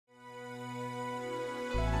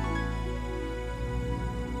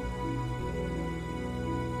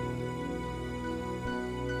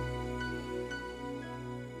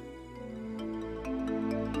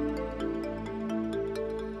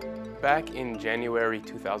Back in January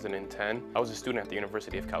 2010, I was a student at the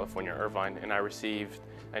University of California, Irvine, and I received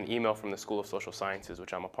an email from the School of Social Sciences,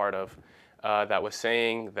 which I'm a part of, that was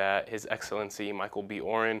saying that His Excellency Michael B.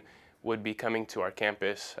 Oren would be coming to our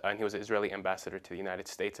campus, and he was an Israeli ambassador to the United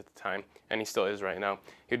States at the time, and he still is right now.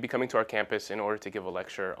 He would be coming to our campus in order to give a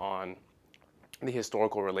lecture on the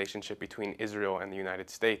historical relationship between Israel and the United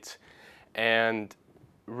States. And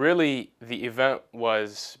really, the event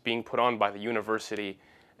was being put on by the university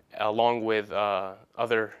along with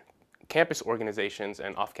other campus organizations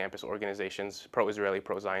and off-campus organizations, pro-Israeli,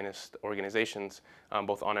 pro-Zionist organizations,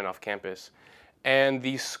 both on and off campus. And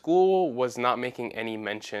the school was not making any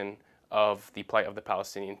mention of the plight of the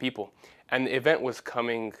Palestinian people. And the event was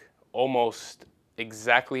coming almost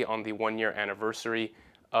exactly on the one-year anniversary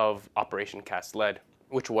of Operation Cast Lead,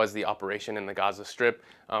 which was the operation in the Gaza Strip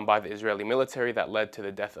by the Israeli military that led to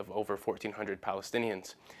the death of over 1,400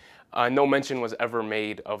 Palestinians. No mention was ever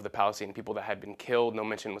made of the Palestinian people that had been killed. No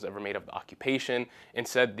mention was ever made of the occupation.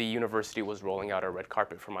 Instead, the university was rolling out a red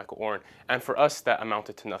carpet for Michael Oren. And for us, that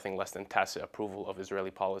amounted to nothing less than tacit approval of Israeli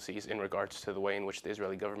policies in regards to the way in which the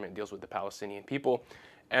Israeli government deals with the Palestinian people.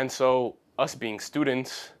 And so us being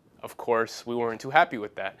students, of course, we weren't too happy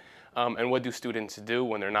with that. And what do students do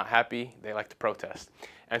when they're not happy? They like to protest.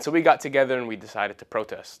 And so we got together and we decided to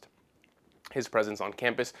protest his presence on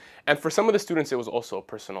campus. And for some of the students, it was also a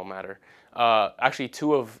personal matter. Actually,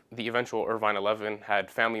 two of the eventual Irvine 11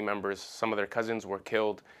 had family members. Some of their cousins were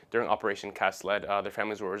killed during Operation Cast Lead. Their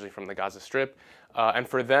families were originally from the Gaza Strip. And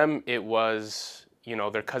for them, it was,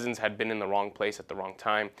 their cousins had been in the wrong place at the wrong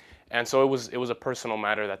time. And so it was a personal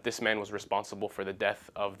matter that this man was responsible for the death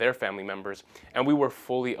of their family members. And we were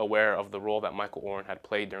fully aware of the role that Michael Oren had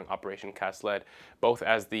played during Operation Cast Lead, both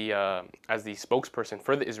as the spokesperson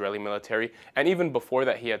for the Israeli military, and even before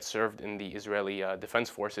that he had served in the Israeli Defense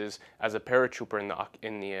Forces as a paratrooper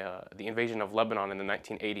in the invasion of Lebanon in the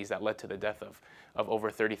 1980s that led to the death of over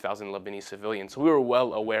 30,000 Lebanese civilians. So we were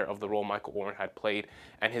well aware of the role Michael Oren had played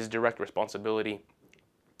and his direct responsibility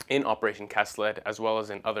in Operation Cast Lead, as well as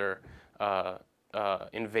in other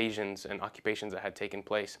invasions and occupations that had taken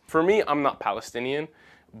place. For me, I'm not Palestinian,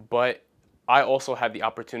 but I also had the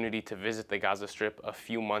opportunity to visit the Gaza Strip a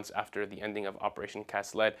few months after the ending of Operation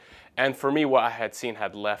Cast Lead. And for me, what I had seen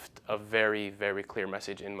had left a very, very clear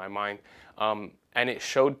message in my mind. And it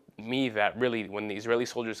showed me that really when the Israeli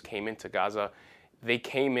soldiers came into Gaza, they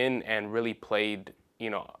came in and really played,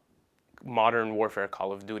 modern warfare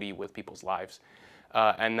Call of Duty with people's lives.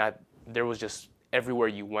 And that there was just, everywhere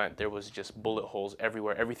you went, there was just bullet holes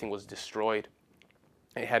everywhere. Everything was destroyed.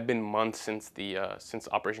 It had been months since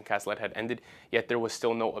Operation Cast Lead had ended, yet there was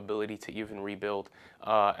still no ability to even rebuild.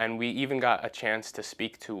 And we even got a chance to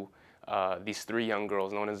speak to these three young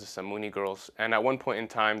girls known as the Samuni girls. And at one point in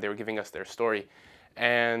time, they were giving us their story.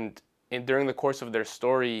 And during the course of their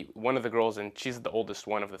story, one of the girls, and she's the oldest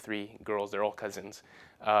one of the three girls, they're all cousins,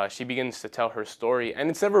 she begins to tell her story, and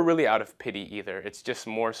it's never really out of pity either. It's just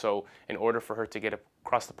more so in order for her to get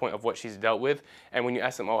across the point of what she's dealt with. And when you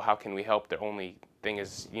ask them, oh, how can we help? Their only thing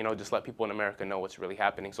is, just let people in America know what's really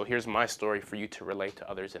happening. So here's my story for you to relate to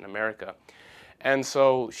others in America. And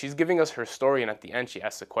so she's giving us her story, and at the end she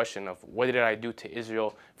asks the question of, what did I do to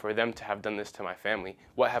Israel for them to have done this to my family?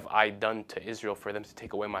 What have I done to Israel for them to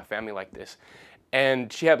take away my family like this?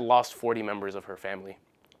 And she had lost 40 members of her family.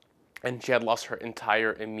 And she had lost her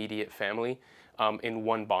entire immediate family in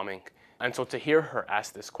one bombing. And so to hear her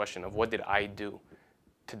ask this question of, what did I do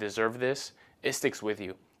to deserve this? It sticks with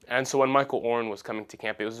you. And so when Michael Oren was coming to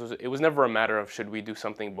camp, it was never a matter of should we do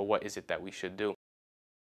something, but what is it that we should do?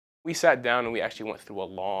 We sat down and we actually went through a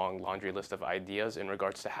long laundry list of ideas in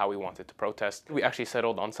regards to how we wanted to protest. We actually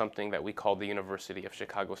settled on something that we called the University of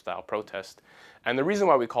Chicago style protest. And the reason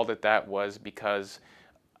why we called it that was because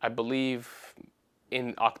I believe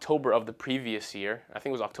in October of the previous year, I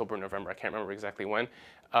think it was October or November, I can't remember exactly when,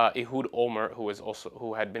 Ehud Olmert,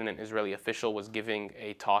 who had been an Israeli official, was giving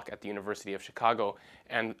a talk at the University of Chicago,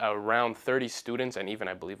 and around 30 students, and even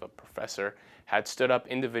I believe a professor, had stood up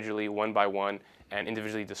individually, one by one, and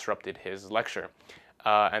individually disrupted his lecture.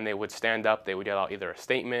 And they would stand up, they would yell out either a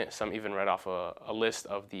statement, some even read off a list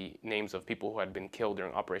of the names of people who had been killed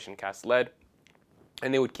during Operation Cast Lead.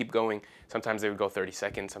 And they would keep going. Sometimes they would go 30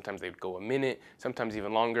 seconds, sometimes they would go a minute, sometimes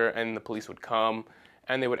even longer, and the police would come,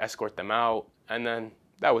 and they would escort them out, and then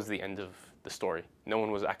that was the end of the story. No one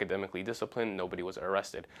was academically disciplined, nobody was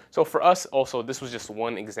arrested. So for us also, this was just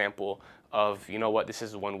one example of, this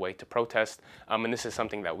is one way to protest, and this is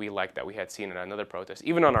something that we liked that we had seen in another protest.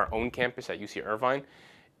 Even on our own campus at UC Irvine,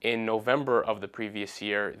 In November of the previous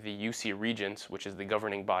year, the UC Regents, which is the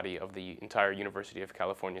governing body of the entire University of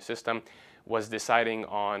California system, was deciding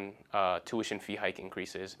on tuition fee hike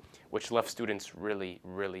increases, which left students really,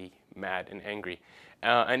 really mad and angry.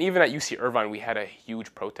 And even at UC Irvine, we had a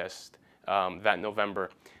huge protest that November.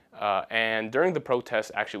 And during the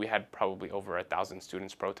protest, actually, we had probably over 1,000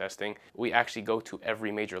 students protesting. We actually go to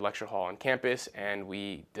every major lecture hall on campus and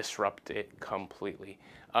we disrupt it completely.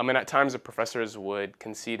 And at times the professors would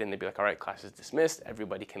concede and they'd be like, all right, class is dismissed,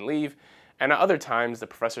 everybody can leave. And at other times, the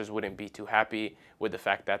professors wouldn't be too happy with the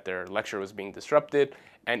fact that their lecture was being disrupted.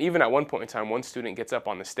 And even at one point in time, one student gets up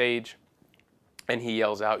on the stage and he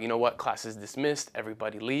yells out, you know what, class is dismissed,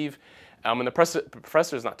 everybody leave. And the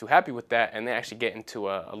professor is not too happy with that, and they actually get into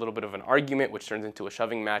a little bit of an argument, which turns into a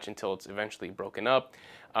shoving match until it's eventually broken up.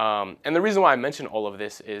 And the reason why I mention all of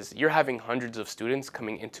this is you're having hundreds of students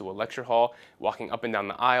coming into a lecture hall, walking up and down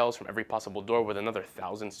the aisles from every possible door with another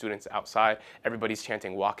 1,000 students outside. Everybody's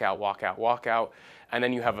chanting, walk out, walk out, walk out. And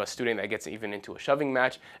then you have a student that gets even into a shoving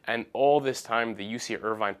match. And all this time, the UC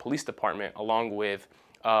Irvine Police Department, along with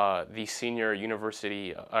the senior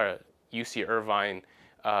university, UC Irvine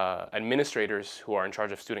administrators who are in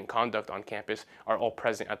charge of student conduct on campus, are all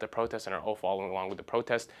present at the protest and are all following along with the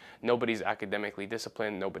protest. Nobody's academically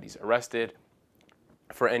disciplined, nobody's arrested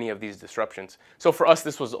for any of these disruptions. So for us,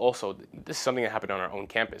 this is something that happened on our own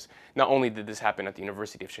campus. Not only did this happen at the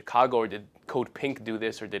University of Chicago, or did Code Pink do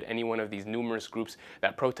this, or did any one of these numerous groups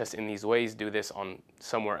that protest in these ways do this on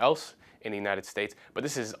somewhere else in the United States, but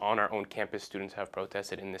this is on our own campus. Students have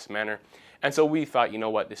protested in this manner. And so we thought, you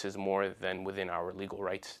know what, this is more than within our legal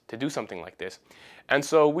rights to do something like this. And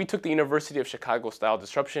so we took the University of Chicago style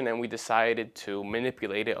disruption and we decided to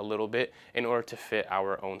manipulate it a little bit in order to fit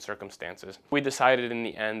our own circumstances. We decided in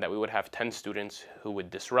the end that we would have 10 students who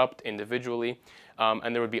would disrupt individually,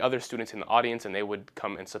 and there would be other students in the audience and they would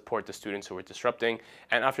come and support the students who were disrupting.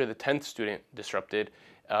 And after the 10th student disrupted,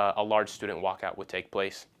 a large student walkout would take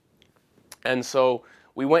place. And so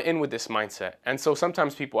we went in with this mindset. And so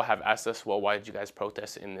sometimes people have asked us, well, why did you guys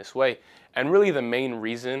protest in this way? And really the main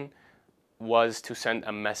reason was to send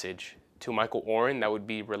a message to Michael Oren that would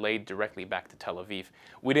be relayed directly back to Tel Aviv.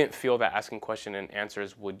 We didn't feel that asking questions and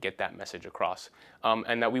answers would get that message across.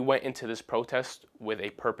 And that we went into this protest with a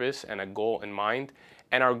purpose and a goal in mind.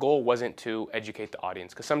 And our goal wasn't to educate the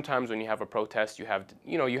audience, because sometimes when you have a protest, you have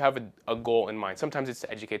a goal in mind. Sometimes it's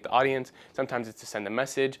to educate the audience, sometimes it's to send a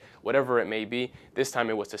message, whatever it may be. This time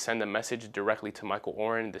it was to send a message directly to Michael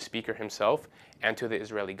Oren, the speaker himself, and to the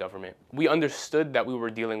Israeli government. We understood that we were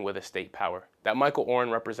dealing with a state power, that Michael Oren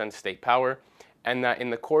represents state power, and that in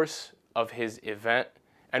the course of his event,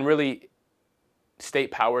 and really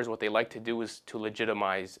state powers, what they like to do is to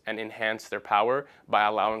legitimize and enhance their power by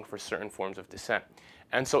allowing for certain forms of dissent.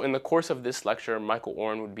 And so in the course of this lecture, Michael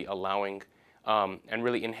Oren would be allowing and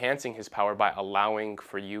really enhancing his power by allowing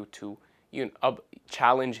for you to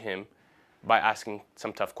challenge him by asking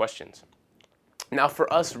some tough questions. Now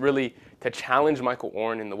for us, really, to challenge Michael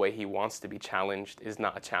Oren in the way he wants to be challenged is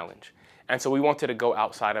not a challenge. And so we wanted to go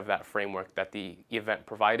outside of that framework that the event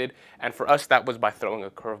provided. And for us, that was by throwing a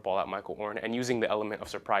curveball at Michael Oren and using the element of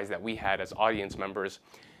surprise that we had as audience members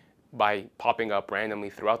by popping up randomly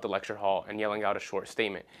throughout the lecture hall and yelling out a short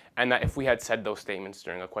statement. And that if we had said those statements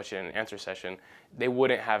during a question and answer session, they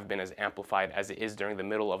wouldn't have been as amplified as it is during the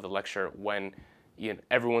middle of the lecture when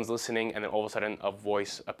everyone's listening and then all of a sudden a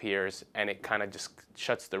voice appears and it kind of just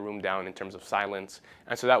shuts the room down in terms of silence.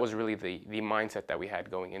 And so that was really the mindset that we had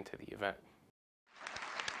going into the event.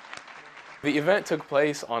 The event took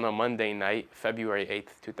place on a Monday night, February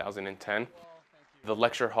 8th, 2010. The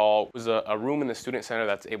lecture hall was a room in the student center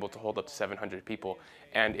that's able to hold up to 700 people,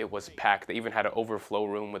 and it was packed. They even had an overflow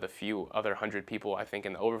room with a few other 100 people, I think,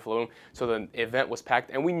 in the overflow room. So the event was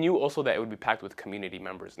packed, and we knew also that it would be packed with community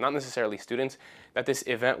members, not necessarily students, that this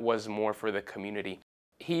event was more for the community.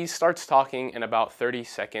 He starts talking, and about 30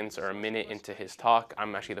 seconds or a minute into his talk,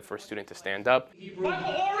 I'm actually the first student to stand up.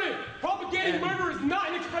 Michael Oren, propagating murder is not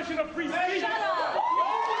an expression of free speech. Shut up!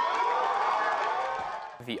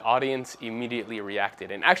 The audience immediately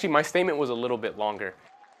reacted, and actually my statement was a little bit longer.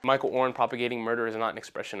 Michael Oren, propagating murder is not an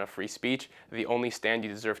expression of free speech. The only stand you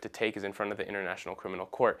deserve to take is in front of the International Criminal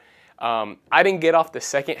Court. I didn't get off the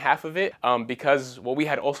second half of it because what we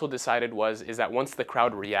had also decided is that once the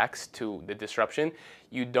crowd reacts to the disruption,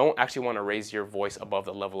 you don't actually want to raise your voice above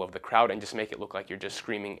the level of the crowd and just make it look like you're just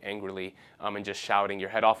screaming angrily and just shouting your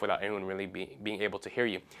head off without anyone really being able to hear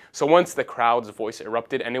you. So once the crowd's voice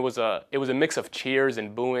erupted, and it was a mix of cheers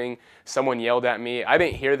and booing. Someone yelled at me. I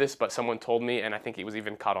didn't hear this, but someone told me, and I think it was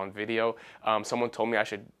even caught on video. Someone told me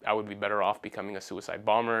I would be better off becoming a suicide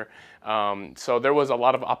bomber. So there was a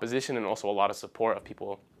lot of opposition and also a lot of support of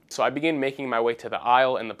people. So I began making my way to the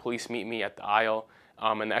aisle, and the police meet me at the aisle.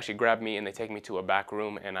 And they actually grab me and they take me to a back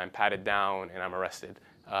room, and I'm patted down and I'm arrested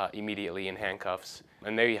immediately in handcuffs.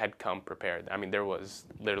 And they had come prepared. I mean, there was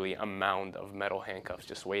literally a mound of metal handcuffs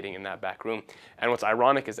just waiting in that back room. And what's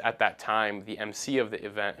ironic is at that time, the MC of the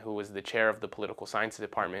event, who was the chair of the political science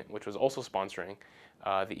department, which was also sponsoring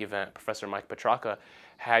the event, Professor Mike Petraka,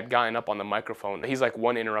 had gotten up on the microphone. He's like,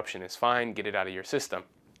 "One interruption is fine, get it out of your system."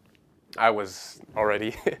 I was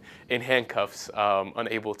already in handcuffs,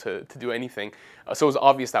 unable to do anything. So it was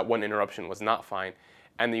obvious that one interruption was not fine,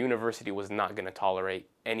 and the university was not going to tolerate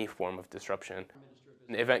any form of disruption.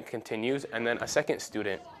 The event continues, and then a second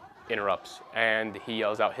student interrupts, and he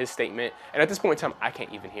yells out his statement. And at this point in time, I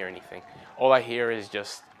can't even hear anything. All I hear is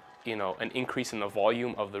just, an increase in the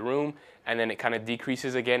volume of the room, and then it kind of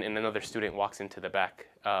decreases again, and another student walks into the back.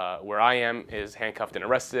 Where I am is handcuffed and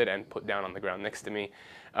arrested and put down on the ground next to me.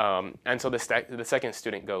 And so the second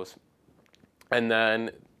student goes, and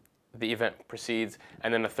then the event proceeds,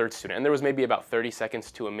 and then the third student. And there was maybe about 30 seconds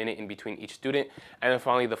to a minute in between each student, and then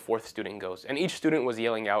finally the fourth student goes. And each student was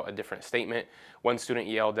yelling out a different statement. One student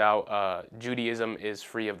yelled out, "Judaism is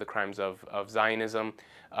free of the crimes of Zionism."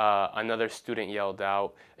 Another student yelled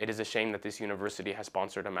out, "It is a shame that this university has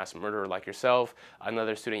sponsored a mass murderer like yourself."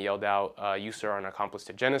 Another student yelled out, "You, sir, are an accomplice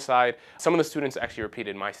to genocide." Some of the students actually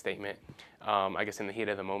repeated my statement. I guess in the heat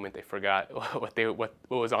of the moment, they forgot what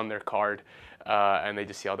was on their card, and they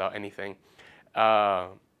just yelled out anything.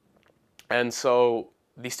 And so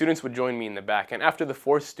the students would join me in the back. And after the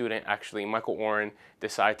fourth student, actually, Michael Oren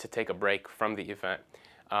decided to take a break from the event.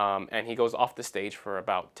 And he goes off the stage for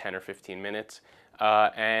about 10 or 15 minutes.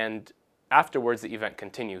 And afterwards, the event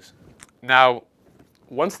continues. Now,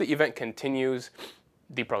 once the event continues,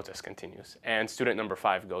 the protest continues. And student number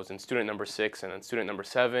 5 goes, and student number 6, and then student number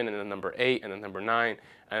 7, and then number 8, and then number 9,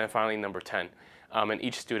 and then finally number 10. And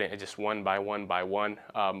each student is just one by one by one,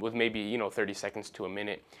 with maybe 30 seconds to a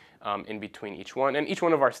minute in between each one. And each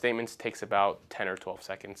one of our statements takes about 10 or 12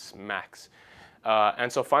 seconds max.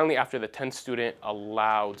 And so finally, after the 10th student, a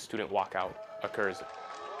loud student walkout occurs.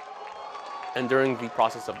 And during the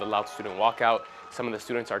process of the loud student walkout, some of the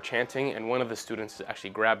students are chanting, and one of the students is actually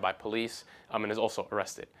grabbed by police and is also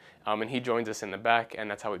arrested. And he joins us in the back,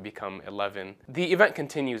 and that's how we become 11. The event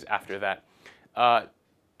continues after that.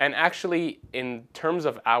 And actually, in terms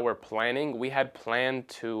of our planning, we had planned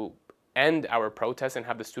to end our protest and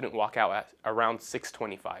have the student walk out at around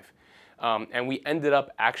 6:25. And we ended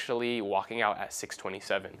up actually walking out at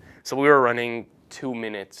 6:27. So we were running 2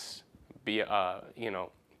 minutes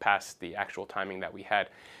past the actual timing that we had.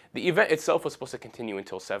 The event itself was supposed to continue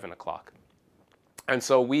until 7 o'clock. And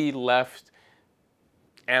so we left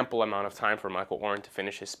ample amount of time for Michael Oren to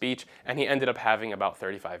finish his speech, and he ended up having about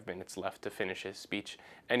 35 minutes left to finish his speech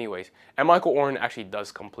anyways. And Michael Oren actually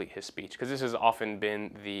does complete his speech, because this has often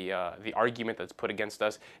been the argument that's put against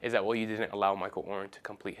us, is that, well, you didn't allow Michael Oren to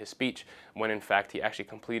complete his speech, when in fact he actually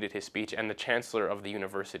completed his speech, and the chancellor of the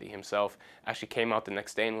university himself actually came out the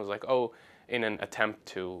next day and was like, oh, in an attempt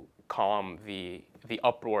to calm the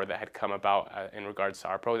uproar that had come about in regards to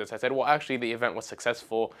our protest, I said, well, actually, the event was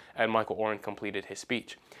successful, and Michael Oren completed his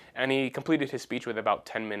speech. And he completed his speech with about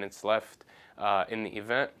 10 minutes left in the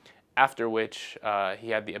event, after which he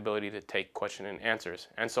had the ability to take question and answers.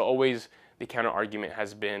 And so always the counter argument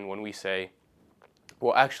has been, when we say,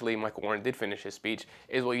 well, actually, Michael Oren did finish his speech,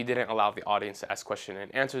 is, well, you didn't allow the audience to ask question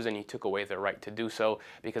and answers, and you took away their right to do so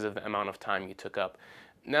because of the amount of time you took up.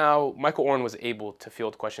 Now, Michael Oren was able to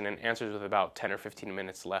field question and answers with about 10 or 15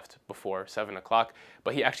 minutes left before 7 o'clock,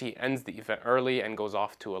 but he actually ends the event early and goes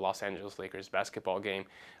off to a Los Angeles Lakers basketball game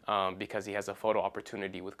because he has a photo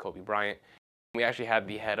opportunity with Kobe Bryant. We actually had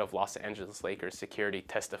the head of Los Angeles Lakers security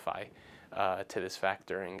testify to this fact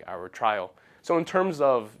during our trial. So in terms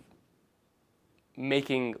of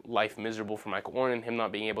making life miserable for Michael Oren and him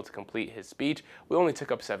not being able to complete his speech, we only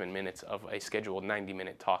took up 7 minutes of a scheduled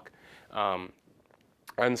 90-minute talk.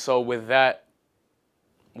 And so with that,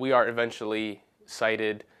 we are eventually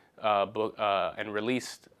cited and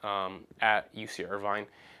released at UC Irvine.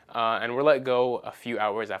 and were let go a few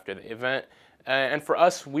hours after the event. And for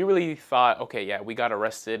us, we really thought, okay, yeah, we got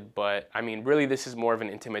arrested, but I mean, really, this is more of an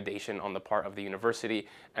intimidation on the part of the university,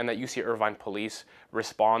 and that UC Irvine police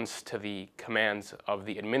responds to the commands of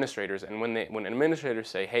the administrators. And when administrators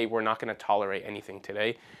say, hey, we're not going to tolerate anything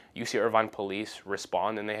today, UC Irvine police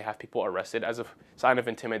respond, and they have people arrested as a sign of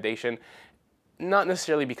intimidation. Not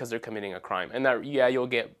necessarily because they're committing a crime, and that, yeah, you'll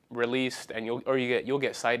get released and you'll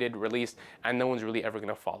get cited, released, and no one's really ever going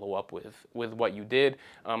to follow up with what you did.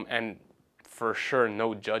 And for sure,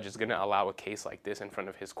 no judge is going to allow a case like this in front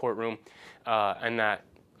of his courtroom, and that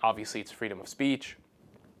obviously it's freedom of speech.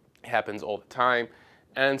 It happens all the time.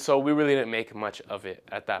 And so we really didn't make much of it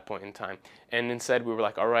at that point in time. And instead, we were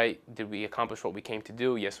like, all right, did we accomplish what we came to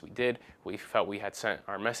do? Yes, we did. We felt we had sent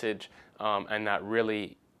our message, and that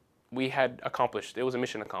really we had accomplished. It was a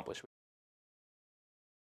mission accomplished.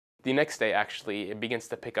 The next day, actually, it begins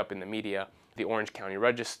to pick up in the media. The Orange County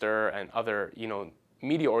Register and other,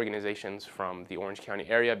 media organizations from the Orange County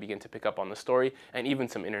area begin to pick up on the story, and even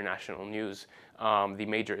some international news. The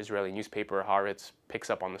major Israeli newspaper, Haaretz, picks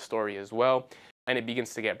up on the story as well, and it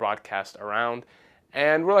begins to get broadcast around.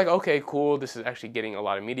 And we're like, okay, cool, this is actually getting a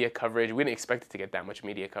lot of media coverage. We didn't expect it to get that much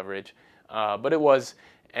media coverage, but it was.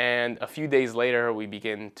 And a few days later, we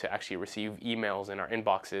begin to actually receive emails in our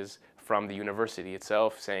inboxes from the university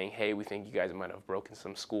itself saying, hey, we think you guys might have broken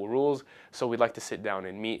some school rules, so we'd like to sit down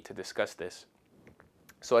and meet to discuss this.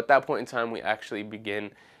 So at that point in time, we actually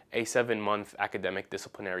begin a 7-month academic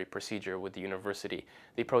disciplinary procedure with the university.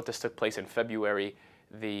 The protest took place in February.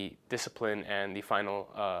 The discipline and the final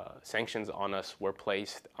sanctions on us were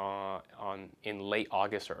placed in late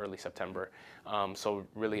August or early September. So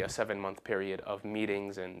really a 7-month period of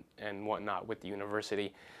meetings and whatnot with the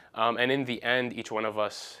university. And in the end, each one of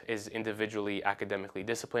us is individually academically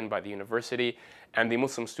disciplined by the university, and the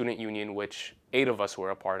Muslim Student Union, which 8 of us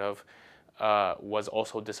were a part of, was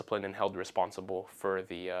also disciplined and held responsible for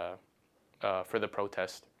the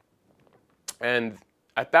protest. And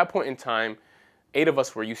at that point in time, 8 of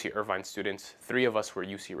us were UC Irvine students, 3 of us were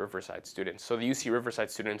UC Riverside students. So the UC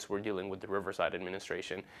Riverside students were dealing with the Riverside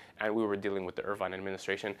administration, and we were dealing with the Irvine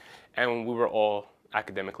administration, and we were all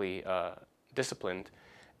academically disciplined.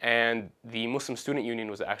 And the Muslim Student Union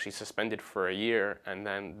was actually suspended for a year, and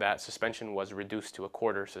then that suspension was reduced to a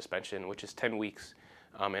quarter suspension, which is 10 weeks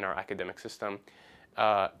in our academic system,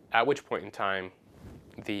 at which point in time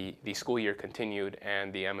the school year continued,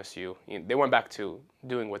 and the MSU, they went back to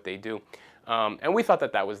doing what they do. And we thought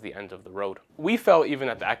that that was the end of the road. We felt even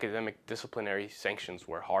that the academic disciplinary sanctions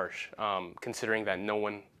were harsh, considering that no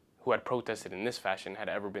one who had protested in this fashion had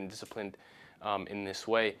ever been disciplined in this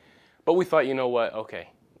way. But we thought, you know what, okay,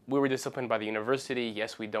 we were disciplined by the university.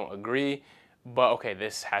 Yes, we don't agree, but okay,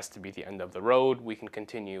 this has to be the end of the road. We can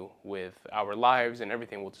continue with our lives and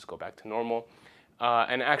everything will just go back to normal.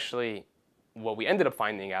 And actually, what we ended up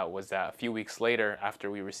finding out was that a few weeks later,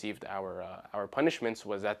 after we received our punishments,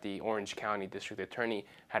 was that the Orange County District Attorney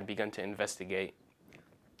had begun to investigate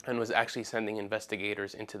and was actually sending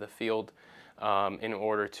investigators into the field in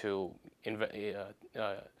order to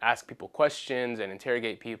ask people questions and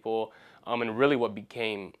interrogate people, and really what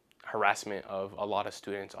became harassment of a lot of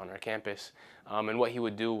students on our campus. And what he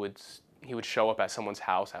would do was he would show up at someone's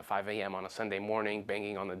house at 5 a.m. on a Sunday morning,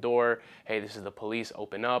 banging on the door, hey, this is the police,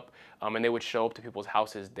 open up. And they would show up to people's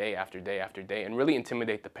houses day after day after day and really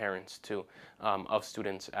intimidate the parents too of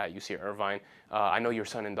students at UC Irvine. I know your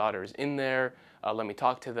son and daughter is in there, let me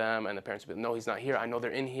talk to them. And the parents would be, no, he's not here, I know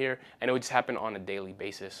they're in here. And it would just happen on a daily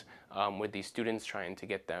basis with these students, trying to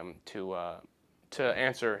get them to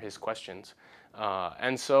answer his questions.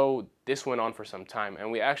 And so this went on for some time,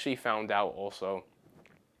 and we actually found out also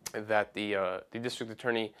that the district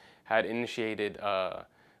attorney had initiated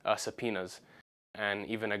subpoenas and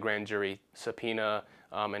even a grand jury subpoena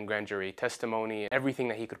and grand jury testimony, everything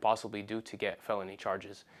that he could possibly do to get felony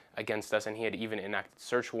charges against us. And he had even enacted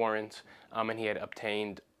search warrants, and he had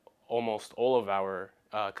obtained almost all of our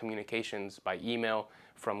communications by email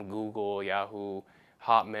from Google, Yahoo,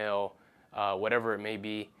 Hotmail, whatever it may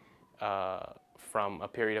be, from a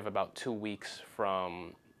period of about 2 weeks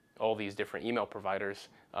from all these different email providers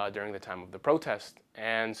during the time of the protest.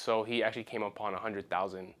 And so he actually came upon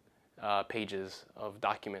 100,000 pages of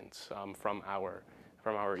documents from our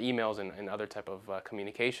emails and other type of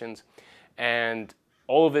communications. And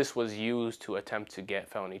all of this was used to attempt to get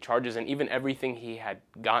felony charges. And even everything he had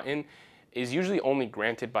gotten is usually only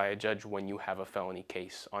granted by a judge when you have a felony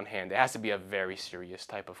case on hand. It has to be a very serious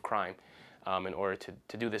type of crime in order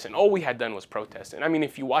to do this. And all we had done was protest. And I mean,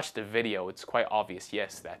 if you watch the video, it's quite obvious,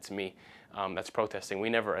 yes, that's me that's protesting. We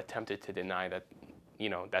never attempted to deny that,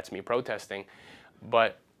 that's me protesting.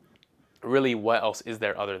 But really, what else is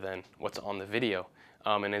there other than what's on the video?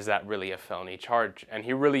 And is that really a felony charge? And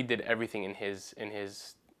he really did everything in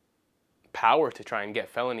his power to try and get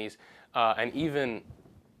felonies. And even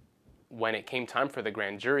when it came time for the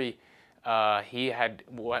grand jury,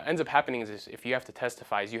 what ends up happening is if you have to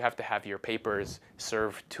testify, is you have to have your papers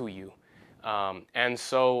served to you. And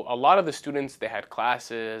so a lot of the students, they had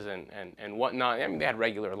classes and whatnot. I mean, they had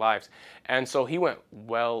regular lives. And so he went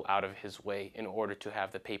well out of his way in order to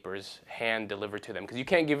have the papers hand delivered to them. Because you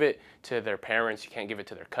can't give it to their parents, you can't give it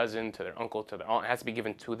to their cousin, to their uncle, to their aunt. It has to be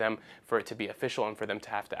given to them for it to be official and for them to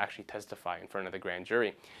have to actually testify in front of the grand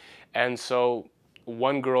jury. And so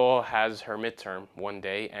one girl has her midterm one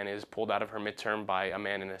day and is pulled out of her midterm by a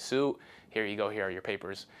man in a suit. Here you go, here are your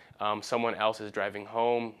papers. Someone else is driving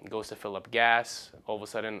home, goes to fill up gas. All of a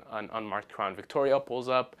sudden, an unmarked Crown Victoria pulls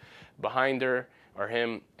up behind her or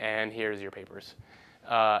him, and here's your papers.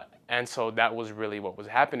 And so that was really what was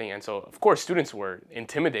happening. And so, of course, students were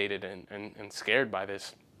intimidated and scared by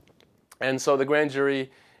this. And so the grand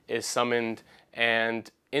jury is summoned, and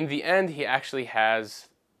in the end, he actually has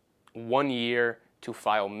 1 year to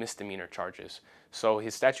file misdemeanor charges. So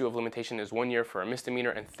his statute of limitation is 1 year for a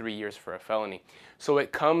misdemeanor and 3 years for a felony. So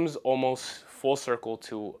it comes almost full circle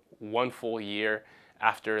to 1 full year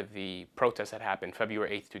after the protest had happened,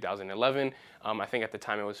 February 8th, 2011. I think at the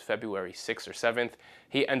time it was February 6th or 7th.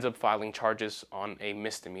 He ends up filing charges on a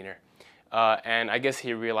misdemeanor. And I guess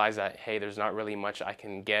he realized that, hey, there's not really much I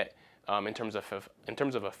can get in terms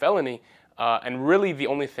of a felony. And really the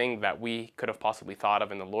only thing that we could have possibly thought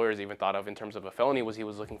of, and the lawyers even thought of in terms of a felony, was he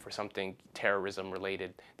was looking for something terrorism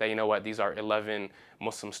related. That, you know what, these are 11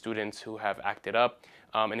 Muslim students who have acted up.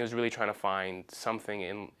 And he was really trying to find something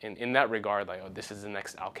in that regard, like, oh, this is the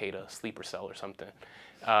next Al-Qaeda sleeper cell or something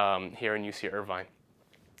here in UC Irvine.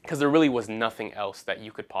 Because there really was nothing else that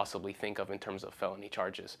you could possibly think of in terms of felony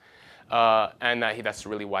charges. And that's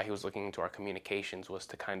really why he was looking into our communications, was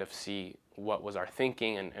to kind of see what was our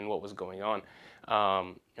thinking and what was going on.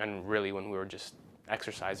 And really when we were just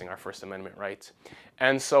exercising our First Amendment rights.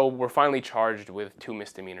 And so we're finally charged with 2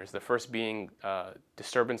 misdemeanors. The first being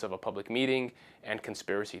disturbance of a public meeting and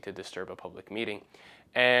conspiracy to disturb a public meeting.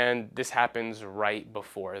 And this happens right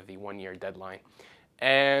before the 1 year deadline.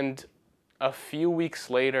 And a few weeks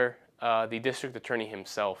later, the district attorney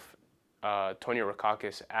himself, Tony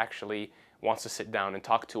Rakakis, actually wants to sit down and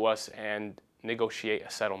talk to us and negotiate a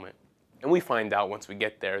settlement. And we find out once we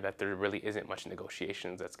get there that there really isn't much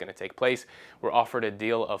negotiations that's going to take place. We're offered a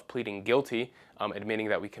deal of pleading guilty, admitting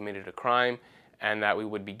that we committed a crime, and that we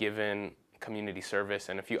would be given community service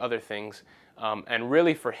and a few other things. And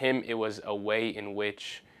really for him, it was a way in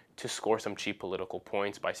which to score some cheap political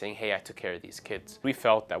points by saying, hey, I took care of these kids. We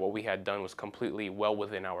felt that what we had done was completely well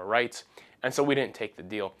within our rights, and so we didn't take the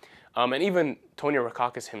deal. And even Tony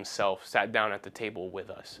Rakakis himself sat down at the table with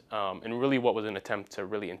us, and really what was an attempt to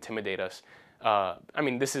really intimidate us. I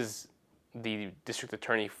mean, this is the district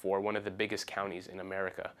attorney for one of the biggest counties in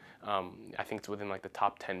America. I think it's within like the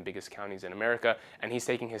top 10 biggest counties in America, and he's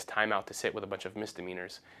taking his time out to sit with a bunch of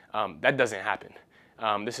misdemeanors. That doesn't happen.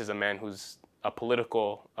 This is a man who's a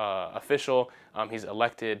political official. He's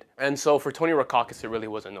elected. And so for Tony Rakakis, it really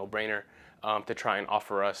was a no-brainer to try and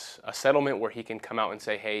offer us a settlement where he can come out and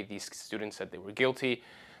say, hey, these students said they were guilty,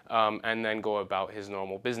 and then go about his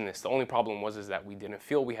normal business. The only problem was that we didn't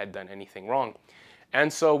feel we had done anything wrong.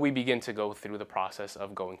 And so we begin to go through the process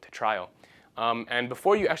of going to trial. And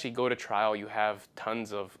before you actually go to trial, you have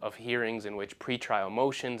tons of hearings in which pre-trial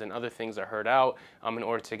motions and other things are heard out in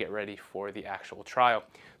order to get ready for the actual trial.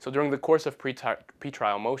 So during the course of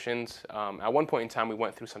pre-trial motions, at one point in time, we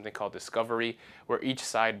went through something called discovery, where each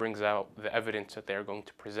side brings out the evidence that they're going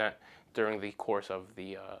to present during the course of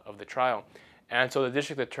the trial. And so the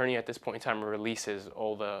district attorney at this point in time releases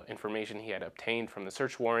all the information he had obtained from the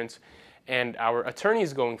search warrants. And our attorney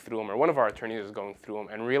is going through them, or one of our attorneys is going through them,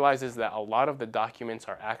 and realizes that a lot of the documents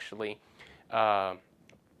are actually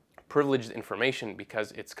privileged information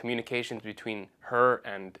because it's communications between her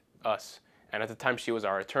and us. And at the time, she was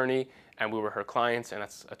our attorney, and we were her clients, and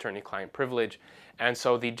that's attorney-client privilege. And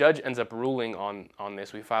so the judge ends up ruling on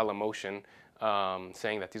this. We file a motion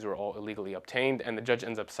saying that these were all illegally obtained, and the judge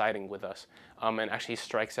ends up siding with us and actually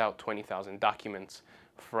strikes out 20,000 documents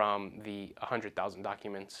from the 100,000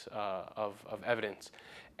 documents of evidence,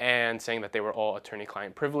 and saying that they were all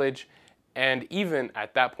attorney-client privilege. And even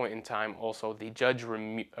at that point in time, also, the judge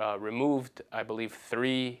removed, I believe,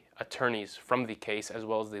 3 attorneys from the case, as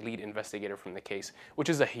well as the lead investigator from the case, which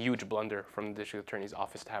is a huge blunder from the district attorney's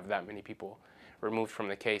office to have that many people removed from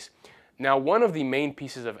the case. Now, one of the main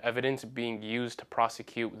pieces of evidence being used to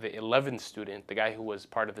prosecute the 11th student, the guy who was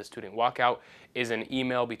part of the student walkout, is an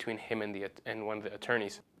email between him and one of the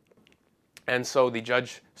attorneys. And so the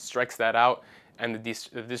judge strikes that out, and the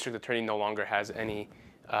district attorney no longer has any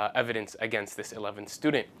evidence against this 11th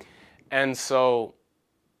student. And so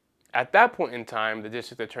at that point in time, the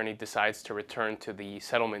district attorney decides to return to the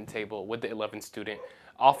settlement table with the 11th student,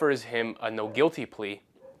 offers him a no guilty plea,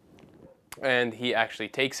 and he actually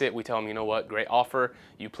takes it. We tell him, you know what, great offer.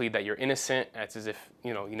 You plead that you're innocent. It's as if,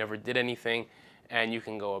 you never did anything, and you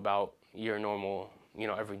can go about your normal,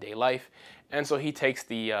 everyday life. And so he takes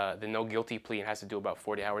the no guilty plea and has to do about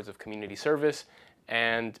 40 hours of community service.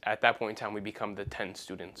 And at that point in time, we become the 10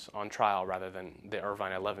 students on trial rather than the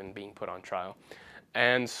Irvine 11 being put on trial.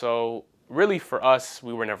 And so really for us,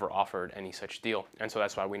 we were never offered any such deal. And so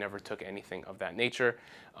that's why we never took anything of that nature.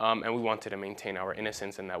 And we wanted to maintain our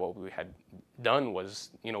innocence, and that what we had done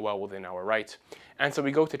was, well within our rights. And so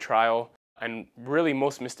we go to trial, and really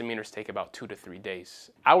most misdemeanors take about 2 to 3 days.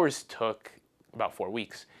 Ours took about 4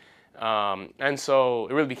 weeks. And so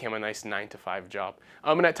it really became a nice 9-to-5 job.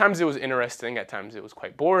 And at times it was interesting, at times it was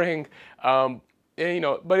quite boring. But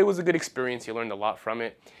it was a good experience. You learned a lot from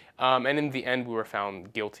it. And in the end, we were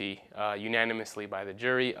found guilty unanimously by the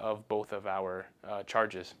jury of both of our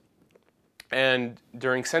charges. And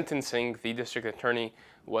during sentencing, the district attorney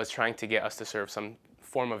was trying to get us to serve some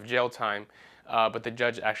form of jail time. But the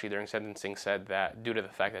judge actually during sentencing said that due to the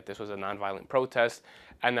fact that this was a nonviolent protest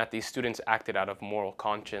and that these students acted out of moral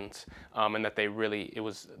conscience, and that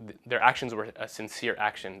their actions were a sincere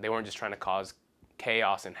action. They weren't just trying to cause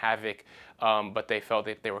chaos and havoc, but they felt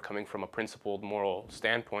that they were coming from a principled moral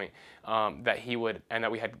standpoint,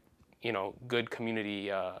 that we had good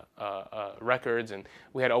community records, and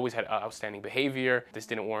we had always had outstanding behavior. This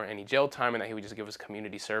didn't warrant any jail time, and that he would just give us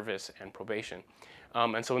community service and probation.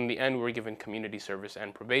 And so in the end, we were given community service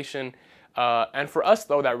and probation. And for us,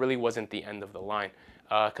 though, that really wasn't the end of the line,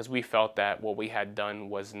 because we felt that what we had done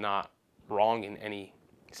was not wrong in any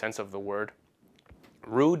sense of the word.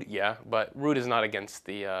 Rude, yeah, but rude is not against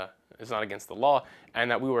the law,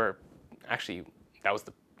 and that we were actually, that was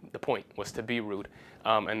the point, was to be rude,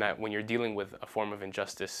 and that when you're dealing with a form of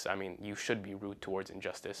injustice, I mean, you should be rude towards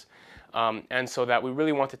injustice. And so that we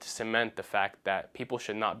really wanted to cement the fact that people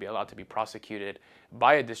should not be allowed to be prosecuted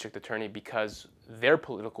by a district attorney because their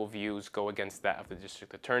political views go against that of the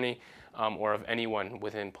district attorney or of anyone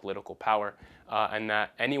within political power, and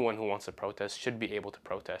that anyone who wants to protest should be able to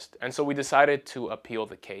protest. And so we decided to appeal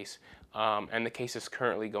the case, and the case is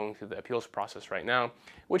currently going through the appeals process right now,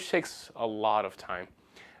 which takes a lot of time.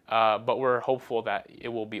 But we're hopeful that it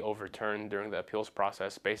will be overturned during the appeals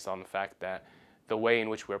process based on the fact that the way in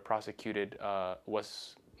which we're prosecuted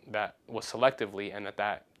was selectively, and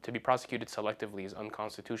that to be prosecuted selectively is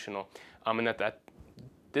unconstitutional, and that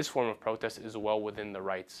this form of protest is well within the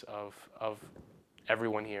rights of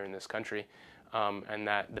everyone here in this country, and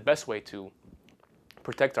that the best way to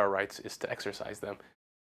protect our rights is to exercise them.